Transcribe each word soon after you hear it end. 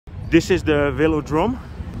This is the Velodrome.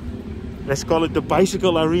 Let's call it the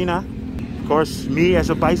bicycle arena. Of course, me as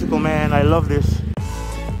a bicycle man, I love this.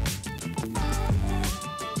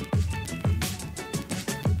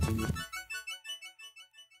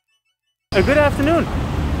 Good afternoon.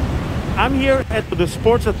 I'm here at the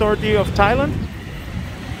Sports Authority of Thailand.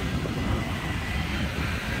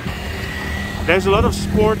 There's a lot of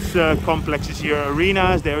sports complexes here,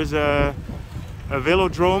 arenas. There's a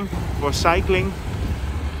velodrome for cycling.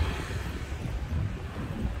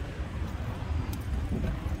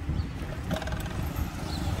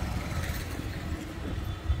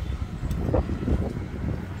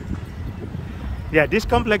 Yeah, this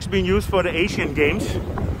complex being used for the Asian Games,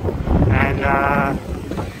 and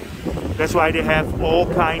that's why they have all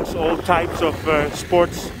types of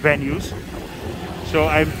sports venues. So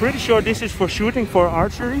I'm pretty sure this is for shooting, for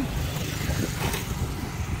archery.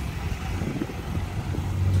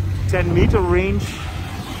 10-meter range.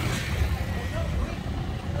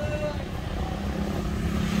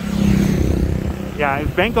 Yeah,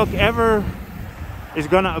 if Bangkok ever is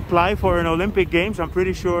gonna apply for an Olympic Games, I'm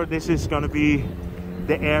pretty sure this is gonna be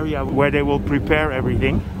the area where they will prepare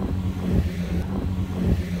everything.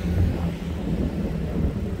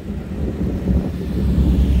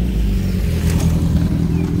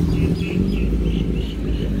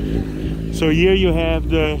 So here you have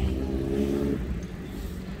the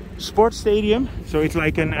sports stadium. So it's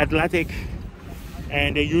like an athletic,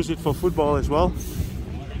 and they use it for football as well.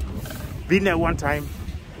 Been there one time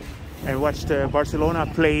and watched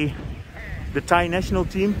Barcelona play the Thai national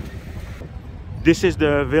team. This is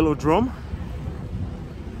the Velodrome.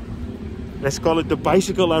 Let's call it the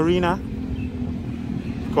bicycle arena.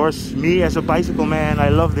 Of course, me as a bicycle man, I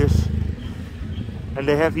love this. And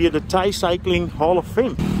they have here the Thai Cycling Hall of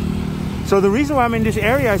Fame. So the reason why I'm in this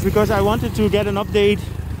area is because I wanted to get an update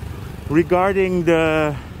regarding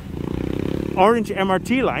the Orange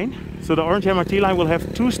MRT Line. So the Orange MRT Line will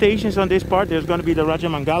have two stations on this part. There's going to be the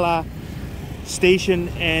Rajamangala station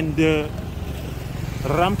and the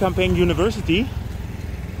Ramkhamhaeng University.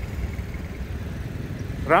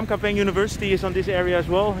 Ramkhamhaeng University is on this area as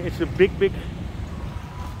well. It's a big,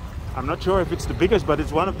 I'm not sure if it's the biggest, but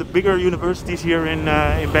it's one of the bigger universities here in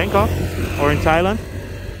Bangkok or in Thailand.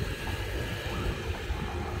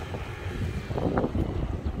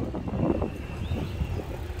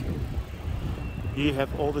 You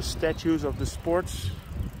have all the statues of the sports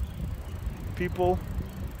people.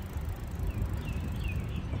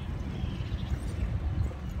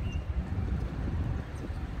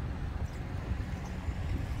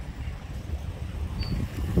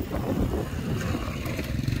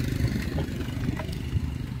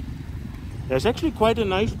 There's actually quite a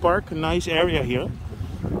nice park, a nice area here,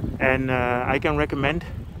 and I can recommend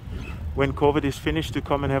when COVID is finished to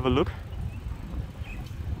come and have a look.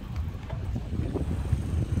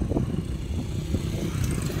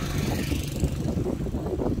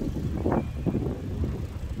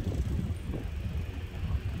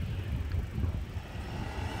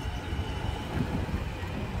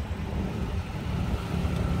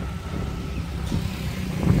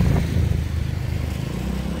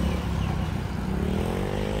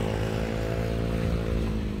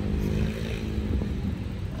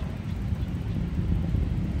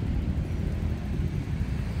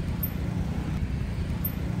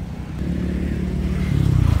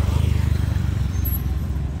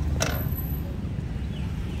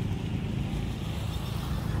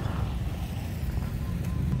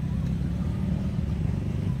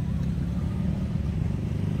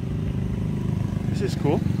 This is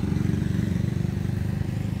cool.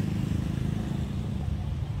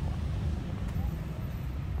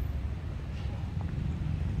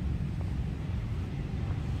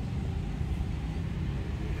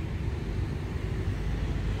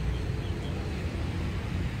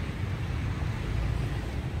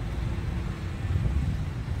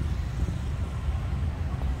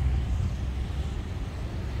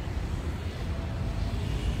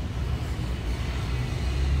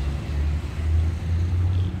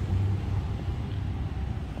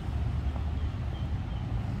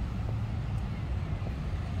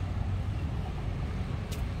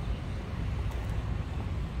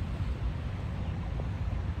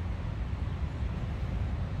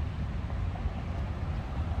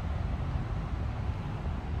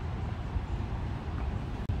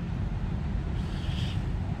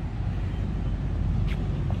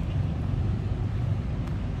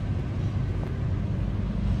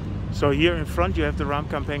 So here in front you have the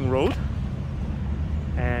Ramkhamhaeng Road,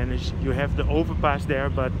 and you have the overpass there,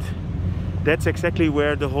 but that's exactly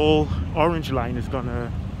where the whole Orange Line is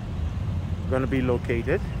gonna be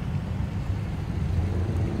located.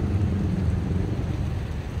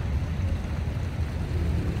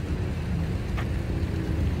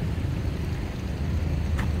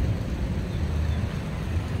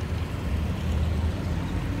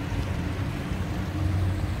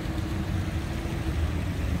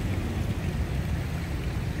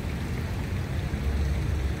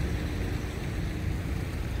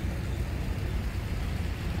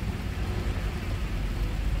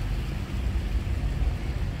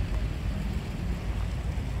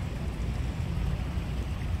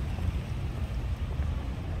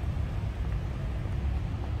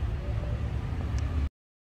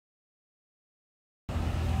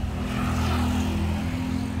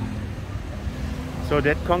 So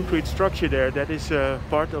that concrete structure there, that is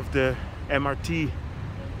part of the MRT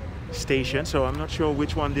station. So I'm not sure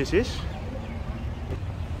which one this is.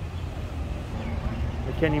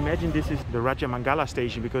 I can imagine this is the Rajamangala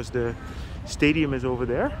station because the stadium is over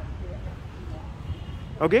there.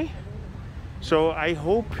 Okay, so I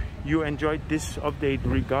hope you enjoyed this update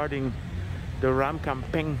regarding the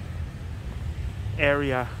Ramkhamhaeng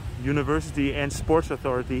area University and Sports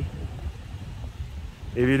Authority.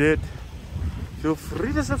 If you did, feel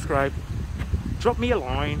free to subscribe, drop me a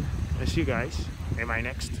line, and see you guys in my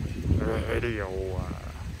next video.